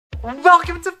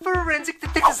Welcome to Forensic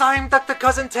Detectors. I'm Dr.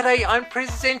 Cousin. Today I'm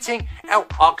presenting our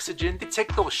oxygen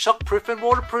detector, shockproof and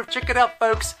waterproof. Check it out,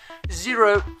 folks.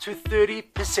 0 to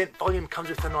 30% volume. Comes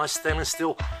with a nice stainless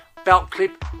steel belt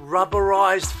clip,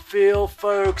 rubberized feel,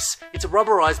 folks. It's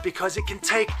rubberized because it can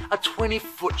take a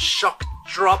 20-foot shock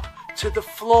drop to the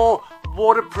floor.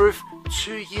 Waterproof,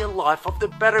 2-year life of the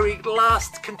battery,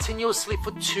 lasts continuously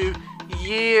for 2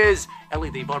 years.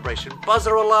 LED vibration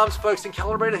buzzer alarms, folks, and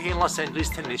calibrated here in Los Angeles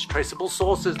to niche traceable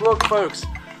sources. Look, folks,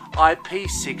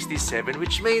 IP67,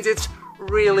 which means it's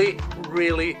really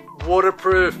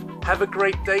waterproof. Have a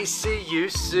great day. See you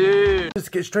soon. Let's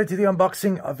get straight to the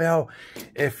unboxing of our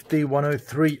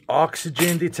FD103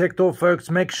 oxygen detector, folks.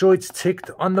 Make sure it's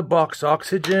ticked on the box,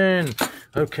 oxygen.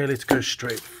 Okay, let's go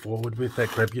straight forward with that.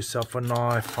 Grab yourself a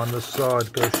knife on the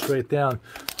side. Go straight down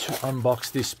to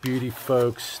unbox this beauty,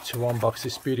 folks.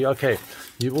 Okay,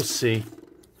 you will see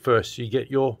first you get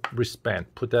your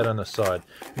wristband. Put that on the side.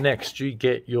 Next, you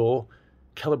get your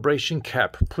calibration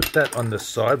cap. Put that on the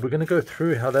side. We're going to go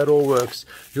through how that all works.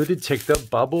 Your detector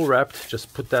bubble wrapped.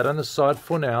 Just put that on the side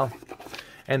for now.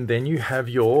 And then you have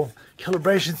your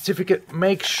calibration certificate.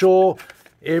 Make sure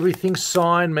everything's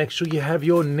signed. Make sure you have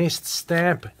your NIST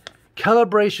stamp.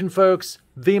 Calibration, folks,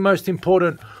 the most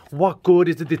important. What good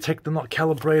is the detector not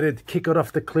calibrated? Kick it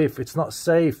off the cliff. It's not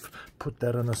safe. Put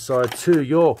that on the side too.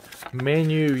 Your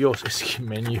menu,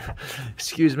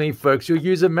 excuse me, folks, your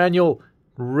user manual.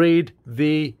 Read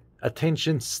the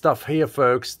attention stuff here,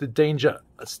 folks. The danger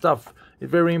stuff is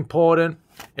very important.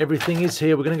 Everything is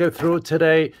here. We're going to go through it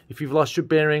today. If you've lost your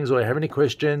bearings or have any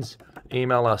questions,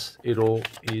 email us. It all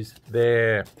is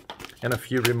there. And a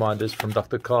few reminders from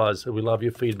Dr. Kaz. We love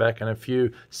your feedback, and a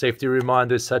few safety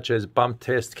reminders such as bump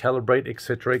test, calibrate,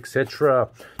 etc., etc.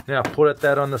 Now put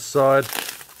that on the side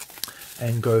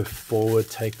and go forward.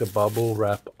 Take the bubble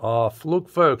wrap off. Look,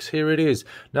 folks, here it is.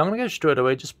 Now I'm going to go straight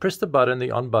away. Just press the button.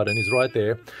 The on button is right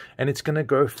there, and it's going to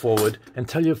go forward and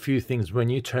tell you a few things when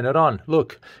you turn it on.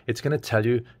 Look, it's going to tell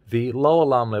you the low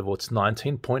alarm level. It's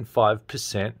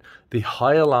 19.5%. The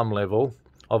high alarm level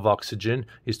of oxygen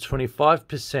is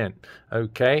 25%.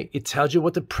 Okay, it tells you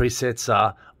what the presets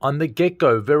are on the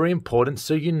get-go. Very important,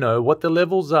 so you know what the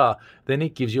levels are. Then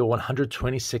it gives you a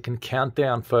 120-second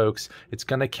countdown, folks. It's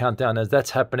going to count down. As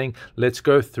that's happening, let's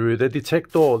go through the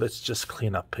detector. Let's just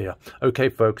clean up here. Okay,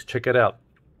 folks, check it out.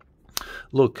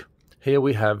 Look, here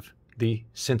we have the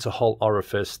sensor hole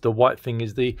orifice. The white thing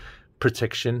is the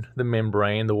protection, the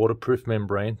membrane, the waterproof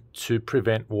membrane to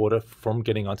prevent water from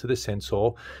getting onto the sensor.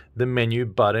 The menu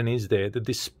button is there, the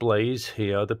display is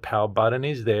here, the power button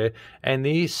is there, and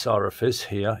this orifice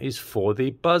here is for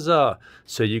the buzzer,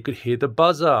 so you could hear the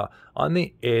buzzer. On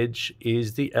the edge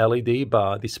is the LED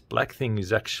bar. This black thing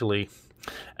is actually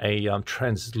a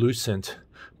translucent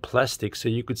plastic, so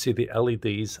you could see the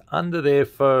LEDs under there,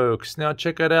 folks. Now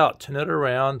check it out. Turn it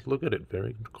around. Look at it.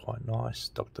 Quite nice.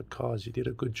 Dr. Kaz, you did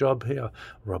a good job here.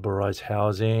 Rubberized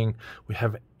housing. We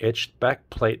have etched back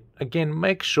plate. Again,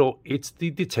 make sure it's the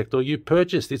detector you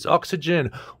purchased. It's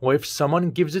oxygen. Or if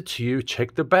someone gives it to you,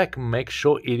 check the back. Make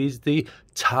sure it is the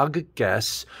target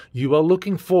gas you are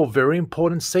looking for. Very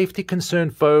important safety concern,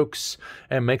 folks.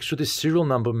 And make sure the serial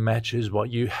number matches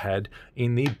what you had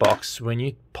in the box when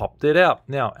you popped it out.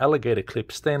 Now, alligator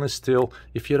clip, stainless steel.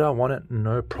 If you don't want it,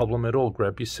 no problem at all.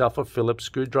 Grab yourself a Phillips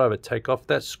screwdriver, take off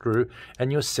that screw,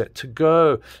 and you're set to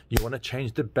go. You want to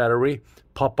change the battery,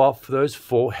 pop off those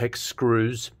 4 hex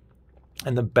screws,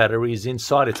 and the battery is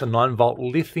inside. It's a 9-volt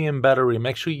lithium battery.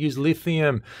 Make sure you use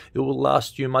lithium. It will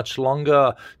last you much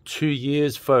longer. 2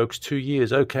 years, folks, 2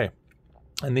 years. Okay.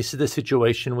 And this is the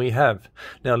situation we have.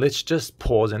 Now let's just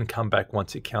pause and come back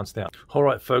once it counts down. All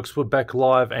right, folks, we're back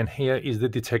live, and here is the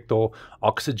detector.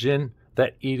 Oxygen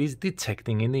that it is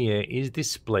detecting in the air is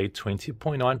displayed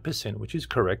 20.9%, which is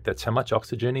correct. That's how much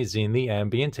oxygen is in the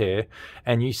ambient air.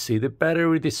 And you see the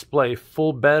battery display,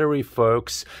 full battery,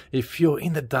 folks. If you're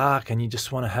in the dark and you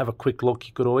just want to have a quick look,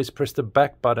 you could always press the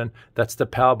back button. That's the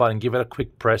power button. Give it a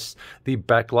quick press. The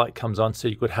backlight comes on, so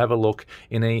you could have a look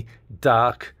in a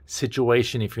dark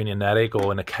situation. If you're in an attic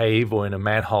or in a cave or in a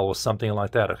manhole or something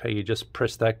like that, okay, you just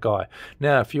press that guy.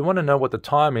 Now if you want to know what the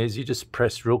time is, you just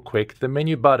press real quick the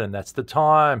menu button. That's the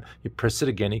time. You press it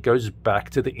again, it goes back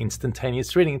to the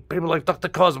instantaneous reading. People are like, Dr.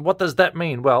 Kaz, what does that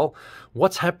mean? Well,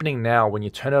 what's happening now when you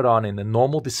turn it on in the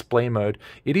normal display mode,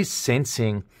 it is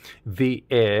sensing the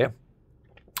air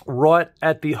right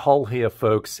at the hole here,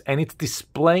 folks, and it's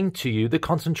displaying to you the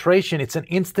concentration. It's an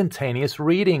instantaneous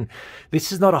reading.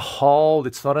 This is not a hold,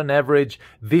 it's not an average.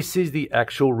 This is the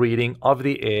actual reading of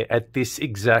the air at this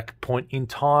exact point in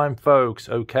time, folks,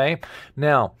 okay?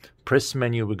 Now, press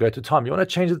menu, we go to time. You want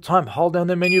to change the time, hold down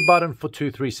the menu button for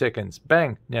 2-3 seconds.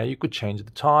 Bang, now you could change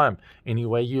the time any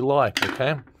way you like,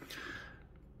 okay?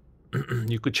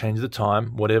 You could change the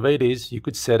time, whatever it is, you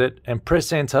could set it and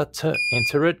press enter to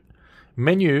enter it.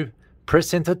 Menu,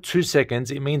 press enter 2 seconds,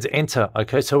 it means enter,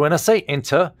 okay? So when I say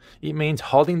enter, it means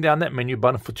holding down that menu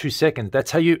button for 2 seconds.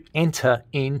 That's how you enter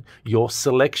in your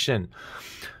selection.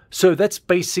 So that's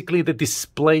basically the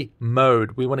display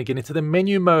mode. We want to get into the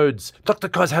menu modes. Dr.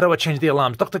 Kaz, how do I change the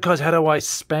alarms? Dr. Kaz, how do I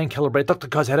span calibrate? Dr.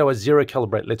 Kaz, how do I zero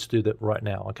calibrate? Let's do that right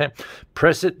now, okay?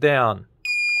 Press it down.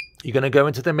 You're going to go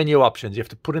into the menu options. You have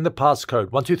to put in the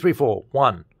passcode. 1, 2, 3, 4.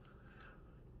 1,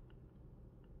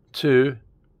 2,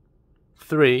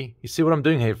 3. You see what I'm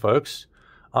doing here, folks?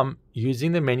 I'm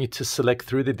using the menu to select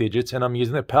through the digits, and I'm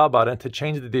using the power button to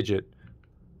change the digit.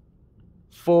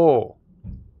 4.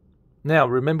 Now,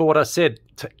 remember what I said.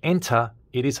 To enter,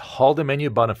 it is hold the menu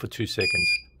button for 2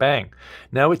 seconds. Bang.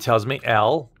 Now it tells me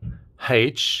L,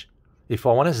 H. If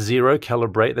I want to zero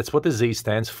calibrate, that's what the Z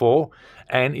stands for.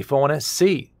 And if I want to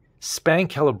C, span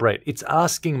calibrate, it's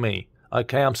asking me.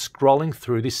 Okay, I'm scrolling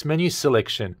through this menu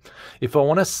selection. If I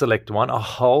want to select one, I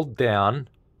hold down,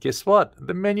 guess what?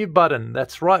 The menu button.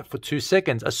 That's right, for 2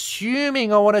 seconds.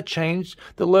 Assuming I want to change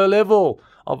the low level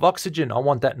of oxygen. I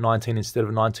want that 19 instead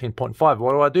of 19.5.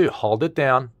 What do? Hold it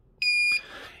down.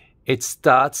 It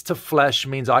starts to flash,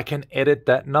 means I can edit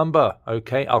that number.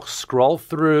 Okay, I'll scroll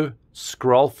through,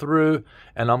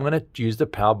 and I'm going to use the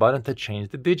power button to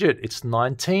change the digit. It's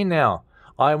 19 now.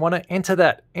 I want to enter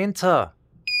that. Enter.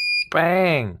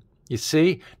 Bang. You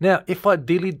see? Now, if I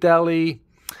dilly-dally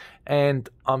and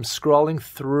I'm scrolling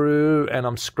through and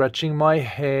I'm scratching my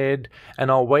head and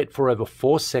I'll wait for over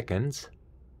 4 seconds,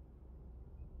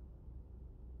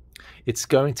 it's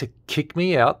going to kick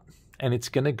me out and it's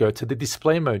going to go to the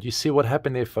display mode. You see what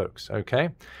happened there, folks? Okay.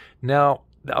 Now,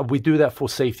 we do that for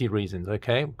safety reasons,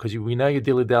 okay? Because we know you're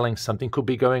dilly-dallying, something could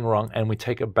be going wrong, and we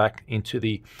take it back into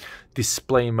the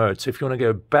display mode. So if you want to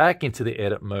go back into the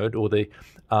edit mode or the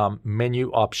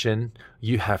menu option,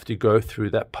 you have to go through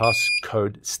that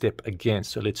passcode step again.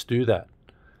 So let's do that,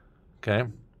 okay?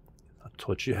 I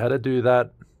taught you how to do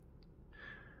that.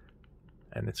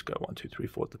 And let's go 1, 2, 3,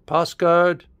 4 the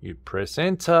passcode. You press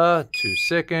enter, 2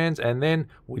 seconds, and then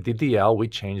we did the L. We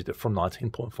changed it from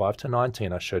 19.5 to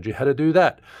 19. I showed you how to do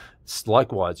that. It's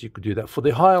likewise, you could do that for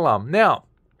the high alarm. Now,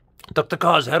 Dr.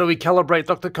 Kaz, how do we calibrate?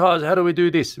 Dr. Kaz, how do we do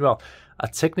this? Well, a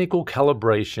technical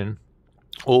calibration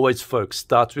always, folks,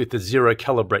 starts with the zero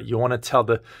calibrate. You want to tell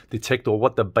the detector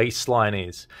what the baseline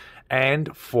is.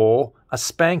 And for a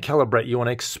span calibrate, you want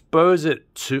to expose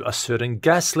it to a certain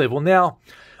gas level. Now,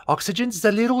 oxygen's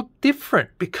a little different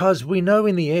because we know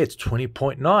in the air it's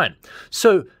 20.9.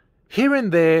 So here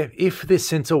and there, if the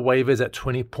center wavers at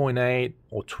 20.8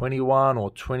 or 21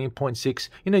 or 20.6,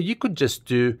 you could just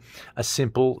do a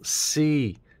simple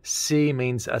C. C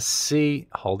means a C,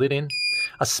 hold it in.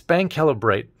 A span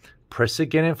calibrate, press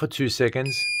again in for 2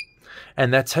 seconds.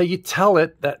 And that's how you tell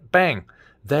it that, bang,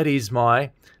 that is my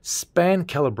span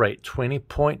calibrate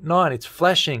 20.9. It's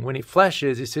flashing. When it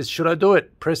flashes, it says, should I do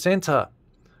it? Press enter.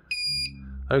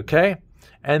 Okay,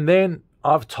 and then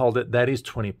I've told it that is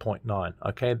 20.9.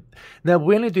 Okay, now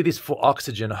we only do this for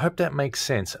oxygen. I hope that makes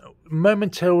sense.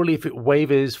 Momentarily, if it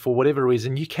wavers for whatever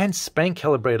reason, you can span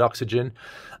calibrate oxygen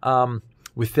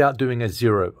without doing a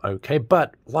zero. Okay,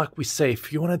 but like we say,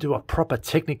 if you want to do a proper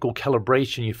technical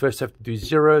calibration, you first have to do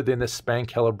zero, then the span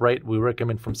calibrate. We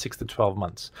recommend from 6 to 12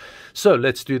 months. So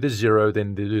let's do the zero,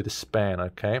 then do the span.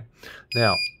 Okay,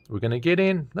 now we're going to get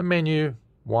in the menu.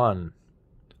 1,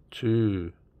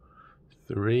 2,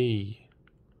 3,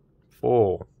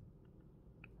 4.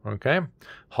 Okay,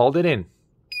 hold it in.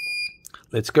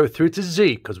 Let's go through to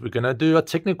Z because we're going to do a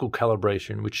technical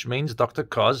calibration, which means Dr.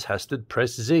 Kaz has to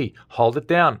press Z. Hold it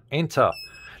down, enter.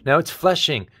 Now it's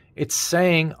flashing. It's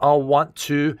saying I want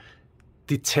to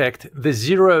detect the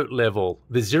zero level.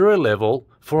 The zero level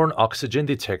for an oxygen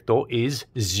detector is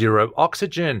 0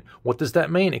 oxygen. What does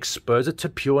that mean? Expose it to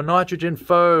pure nitrogen,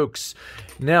 folks.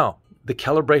 Now, the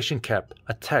calibration cap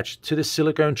attached to the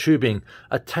silicone tubing,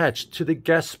 attached to the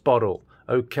gas bottle,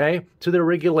 okay, to the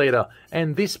regulator.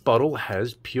 And this bottle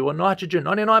has pure nitrogen,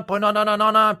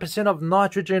 99.9999% of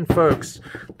nitrogen, folks.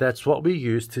 That's what we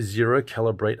use to zero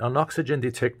calibrate an oxygen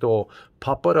detector.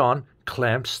 Pop it on,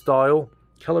 clamp style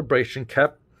calibration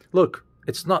cap. Look,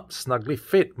 it's not snugly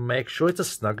fit. Make sure it's a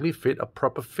snugly fit, a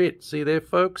proper fit. See there,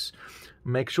 folks?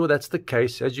 Make sure that's the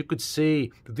case. As you could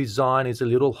see, the design is a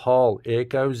little hole. Air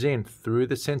goes in through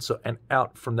the sensor and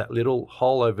out from that little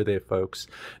hole over there, folks.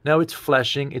 Now it's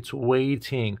flashing, it's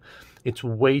waiting. It's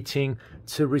waiting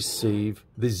to receive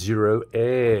the zero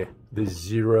air, the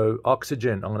zero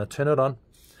oxygen. I'm going to turn it on.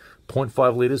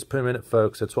 0.5 liters per minute,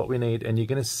 folks. That's what we need. And you're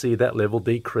going to see that level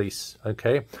decrease,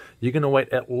 okay? You're going to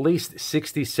wait at least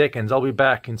 60 seconds. I'll be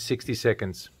back in 60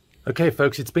 seconds. Okay,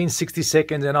 folks, it's been 60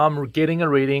 seconds and I'm getting a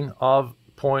reading of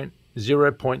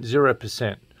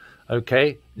 0.0%.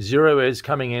 Okay, zero is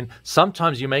coming in.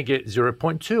 Sometimes you may get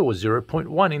 0.2 or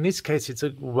 0.1. In this case, it's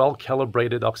a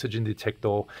well-calibrated oxygen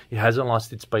detector. It hasn't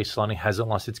lost its baseline. It hasn't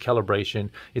lost its calibration.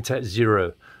 It's at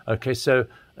 0. Okay, so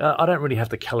I don't really have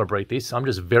to calibrate this. I'm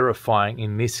just verifying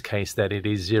in this case that it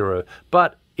is 0.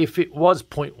 But if it was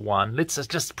 0.1, let's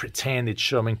just pretend it's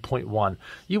showing 0.1.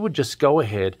 You would just go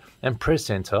ahead and press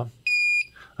enter.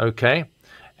 Okay,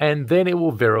 and then it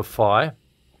will verify.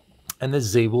 And the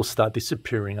Z will start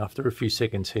disappearing after a few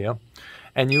seconds here.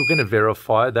 And you're going to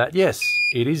verify that, yes,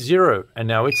 it is 0. And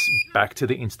now it's back to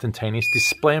the instantaneous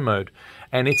display mode.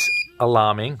 And it's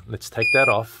alarming. Let's take that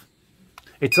off.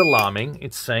 It's alarming.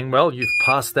 It's saying, well, you've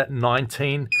passed that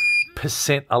 19%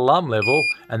 alarm level.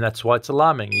 And that's why it's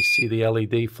alarming. You see the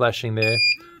LED flashing there.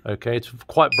 Okay, it's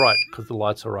quite bright because the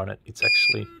lights are on it. It's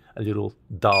actually a little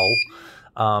dull.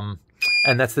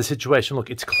 And that's the situation. Look,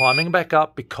 it's climbing back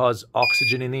up because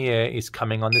oxygen in the air is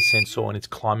coming on the sensor and it's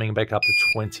climbing back up to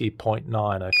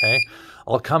 20.9, okay?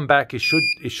 I'll come back. It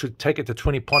should take it to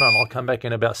 20.9. I'll come back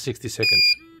in about 60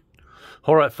 seconds.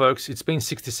 All right, folks, it's been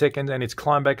 60 seconds and it's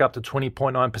climbed back up to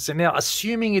 20.9%. Now,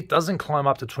 assuming it doesn't climb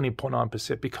up to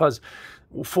 20.9% because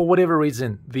for whatever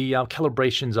reason, the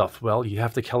calibration's off. Well, you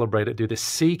have to calibrate it, do the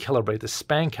C calibrate, the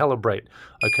span calibrate.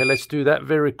 Okay, let's do that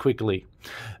very quickly.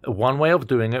 One way of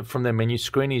doing it from the menu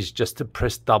screen is just to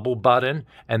press double button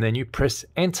and then you press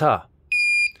enter.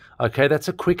 Okay, that's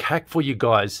a quick hack for you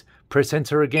guys. Press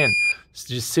enter again.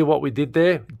 So you see what we did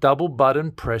there? Double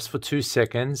button, press for 2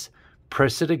 seconds.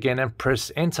 Press it again and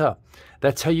press enter.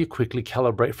 That's how you quickly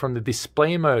calibrate from the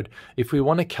display mode. If we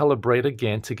want to calibrate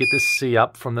again to get the C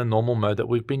up from the normal mode that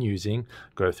we've been using,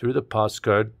 go through the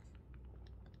passcode.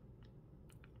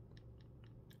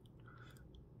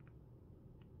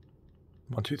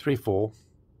 One, two, three, four.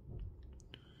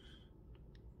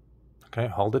 Okay,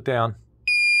 hold it down.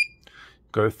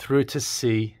 Go through to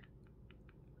C.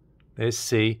 There's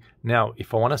C. Now,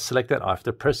 if I want to select that, I have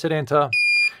to press it enter.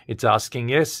 It's asking,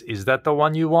 yes, is that the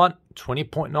one you want?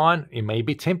 20.9, it may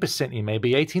be 10%, it may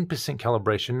be 18%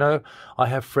 calibration. No, I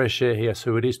have fresh air here,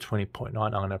 so it is 20.9.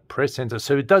 I'm going to press enter.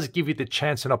 So it does give you the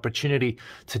chance and opportunity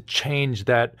to change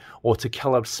that or to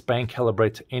span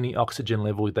calibrate to any oxygen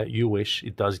level that you wish.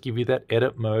 It does give you that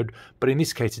edit mode, but in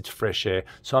this case, it's fresh air.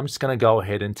 So I'm just going to go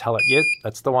ahead and tell it, yes,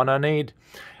 that's the one I need.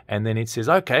 And then it says,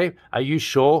 okay, are you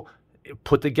sure?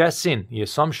 Put the gas in.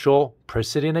 Yes, I'm sure.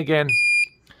 Press it in again.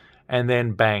 And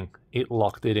then bang, it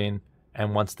locked it in.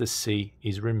 And once the C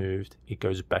is removed, it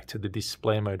goes back to the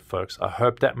display mode, folks. I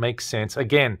hope that makes sense.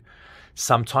 Again,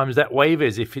 sometimes that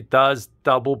wavers. If it does,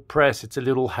 double press. It's a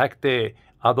little hack there.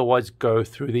 Otherwise, go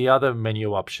through the other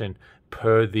menu option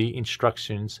per the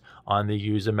instructions on the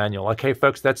user manual. Okay,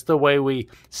 folks, that's the way we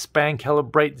span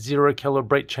calibrate, zero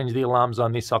calibrate, change the alarms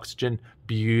on this oxygen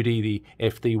beauty, the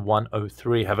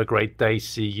FD103. Have a great day.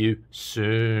 See you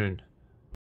soon.